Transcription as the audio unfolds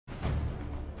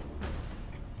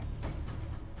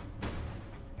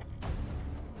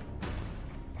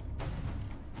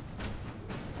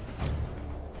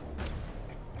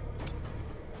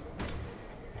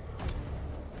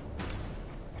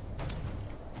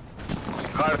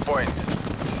Hard point.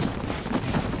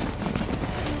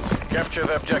 Capture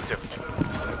the objective.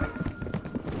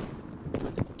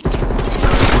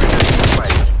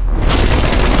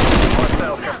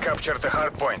 Hostiles have captured the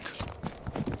hard point.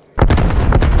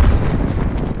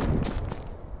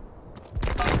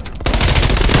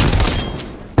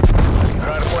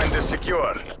 Hard point is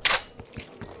secure.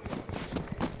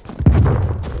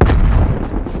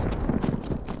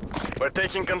 We're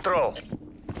taking control.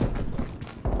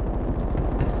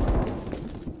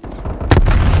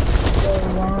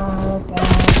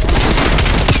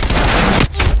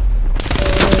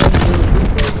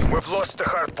 We've lost the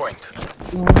hard point.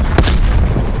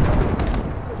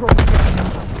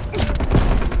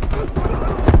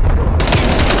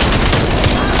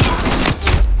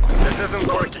 This isn't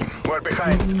working. We're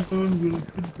behind.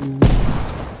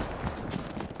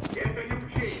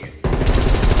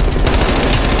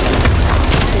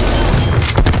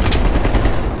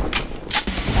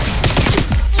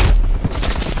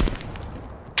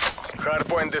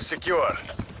 Hardpoint is secure.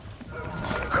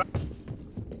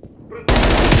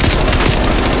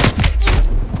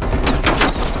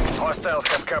 Hostiles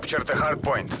have captured the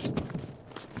hardpoint.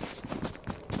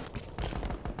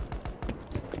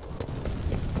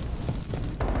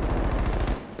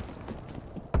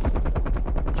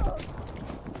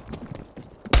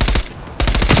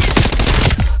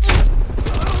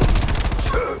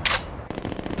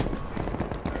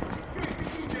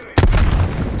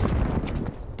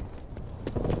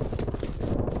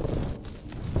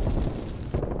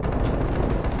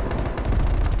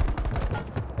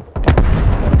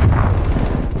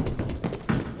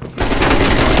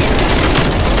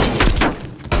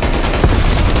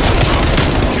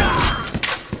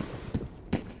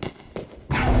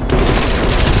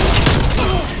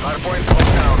 Hardpoint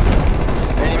locked down.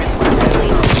 Enemy spy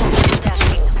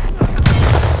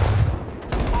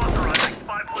authorizing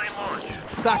spy plane launch.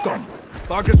 Back on.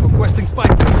 Targets requesting spy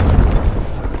plane.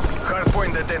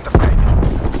 Hardpoint identified.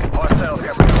 Hostiles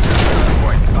have captured the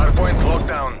hardpoint. Hardpoint locked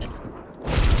down.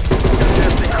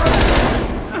 Contesting hardpoint.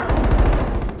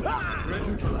 Threat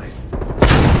neutralized.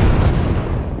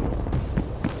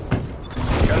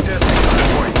 Contesting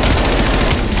hardpoint.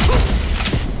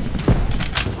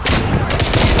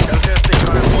 Contesting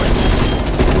hardpoint.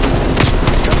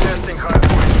 Contesting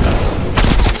hardpoint.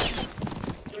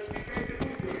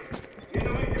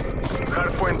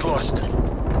 Hardpoint lost.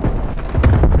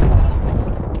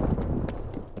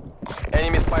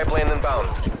 Enemy spy plane inbound.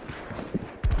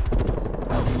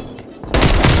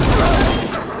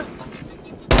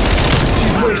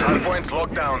 She's wasted. Hardpoint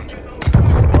locked down.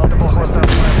 Multiple hostile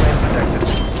spy planes detected.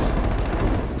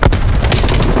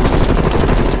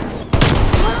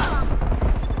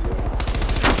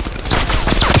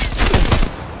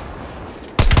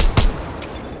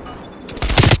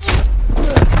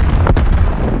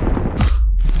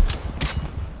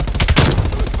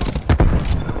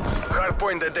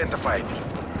 Hardpoint identified.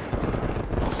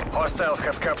 Hostiles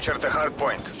have captured the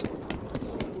hardpoint.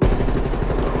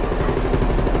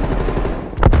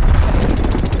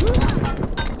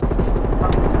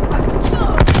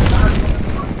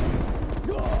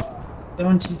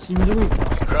 Don't you see me the week?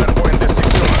 Hardpoint is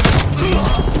secure.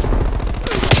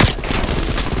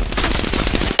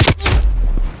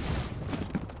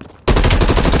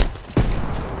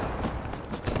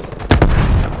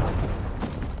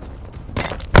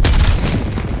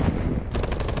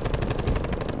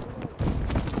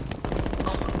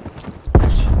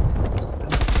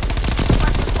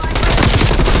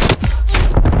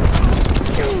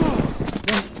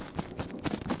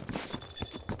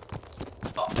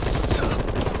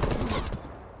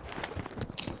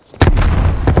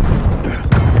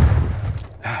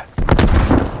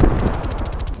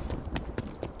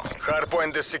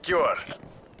 Hardpoint is secure.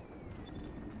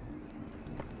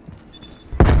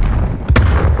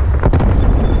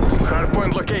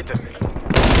 Hardpoint located.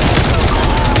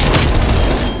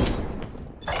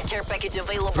 Care package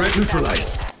available. Threat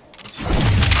neutralized.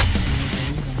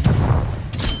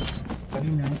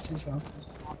 Very nice as well.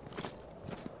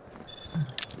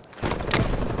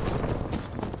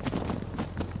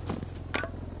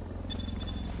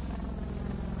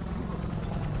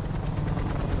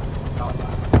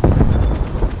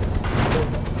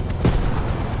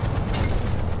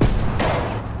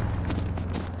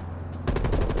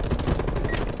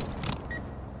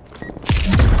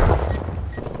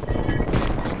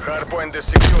 Hardpoint is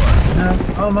secure. Now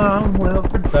come on,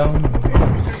 Wilford Bone.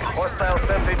 Hostile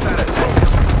sentry turret.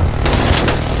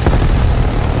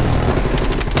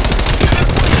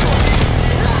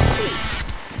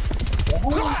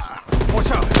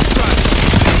 Watch out.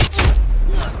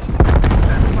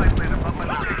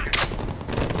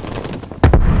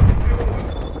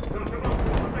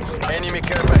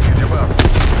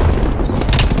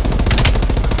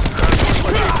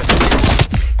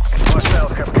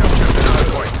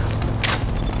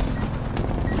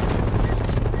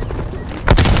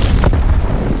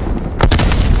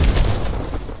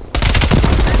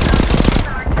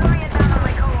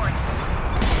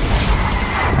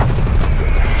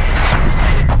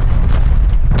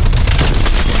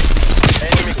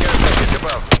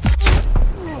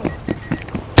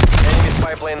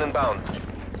 plane inbound.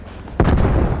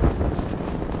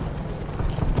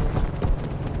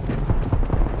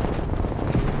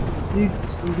 Dude,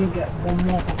 we can get one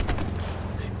more.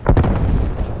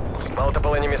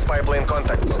 Multiple enemy spy plane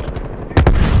contacts.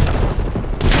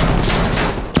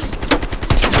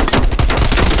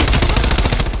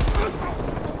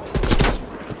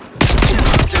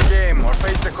 Up your game or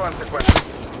face the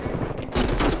consequences.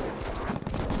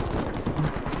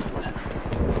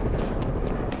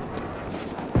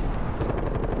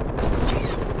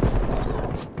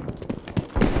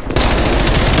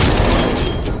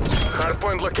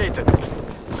 Hardpoint located.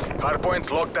 Hardpoint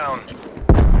locked down.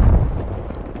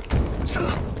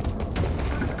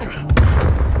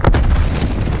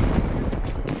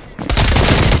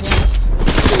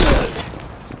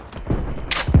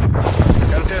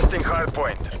 Contesting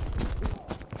hardpoint.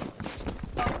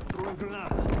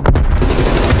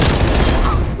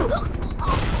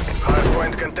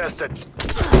 Hardpoint contested.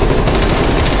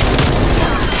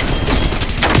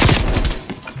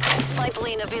 Spy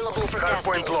plane available for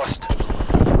Hardpoint testing. lost.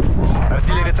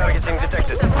 Artillery targeting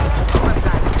detected.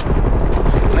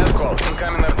 Net call,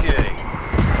 incoming artillery.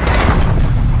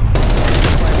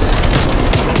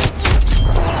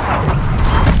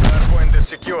 Hardpoint is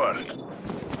secure.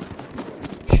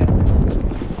 Shit.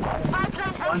 Spy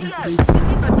plane Why did MTS, they-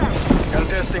 50%.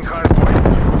 Contesting hardpoint.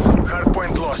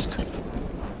 Hardpoint lost.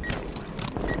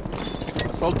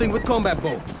 Assaulting with combat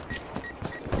bow.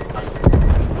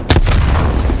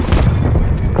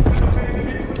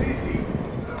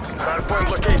 Hardpoint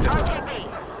located. RTB.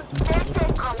 Stay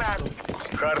safe, comrade.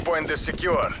 Hardpoint is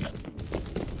secure.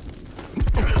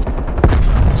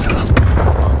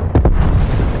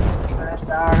 Trash,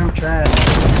 dog, I'm trash.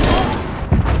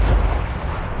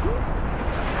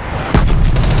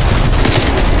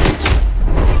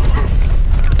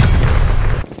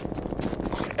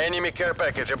 Enemy care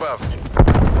package above.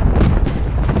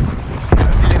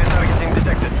 Artillery targeting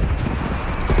detected.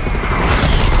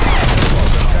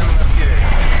 Incoming artillery.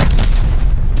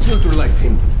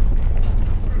 Neutralizing.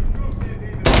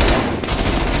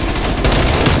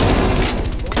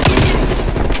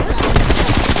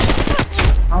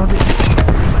 How did you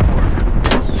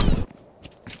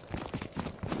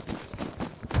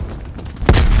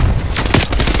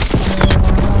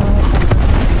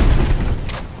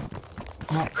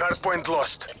Hardpoint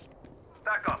lost.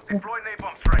 Back up. Deploy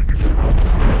napalm strike.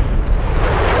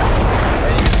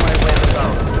 Enemy spy plane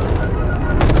inbound.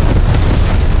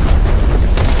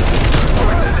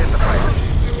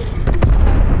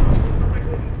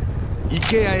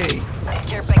 EKIA.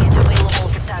 Care package available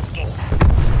for tasking.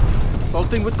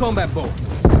 Assaulting with combat bow.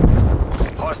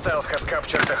 Hostiles have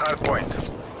captured the hardpoint.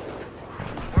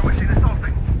 We're wishing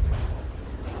assaulting.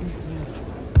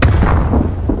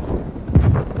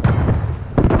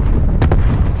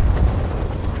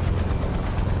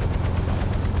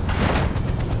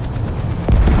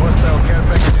 Hostile care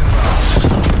package inbound.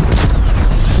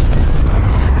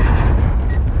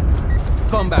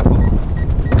 Combat bow.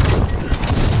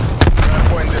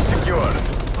 Hardpoint is secure.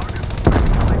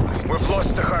 We've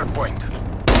lost the hardpoint.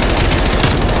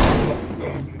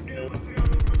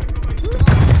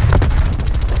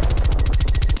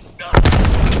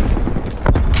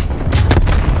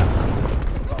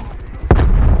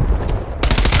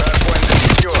 Hardpoint is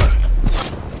secure.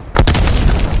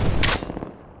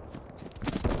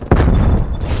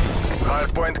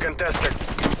 Hardpoint contested.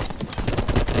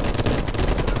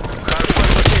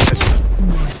 Hardpoint located.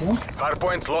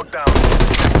 Hardpoint locked down.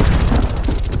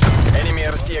 Enemy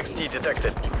RCXT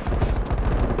detected.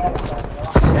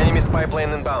 Enemy spy plane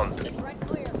inbound.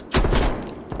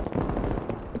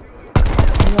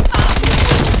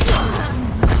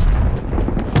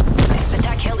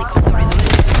 Attack helicopter is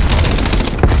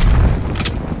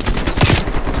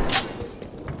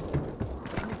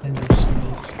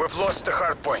We've lost the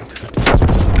hardpoint.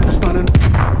 Stunning.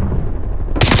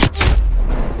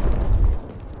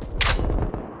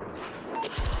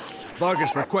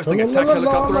 Vargas requesting attack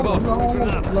helicopter above.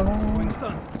 Going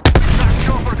stun. Attack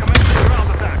chopper commencing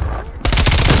ground attack.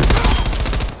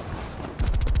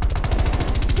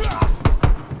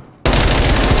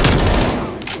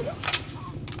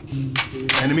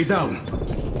 Enemy down.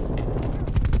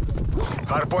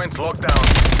 Hardpoint locked down.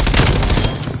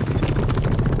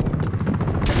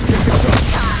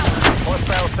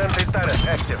 Hostile sentry turret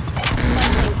active.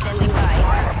 standing by.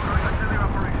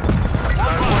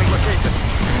 Hardpoint located.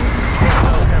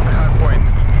 Hostiles have the hardpoint.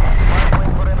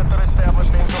 Hardpoint perimeter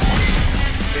establishment complete.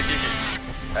 Steadies.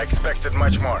 I expected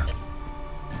much more.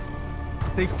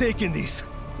 They've taken these.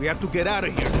 We have to get out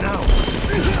of here now.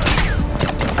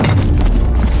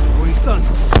 Going stun.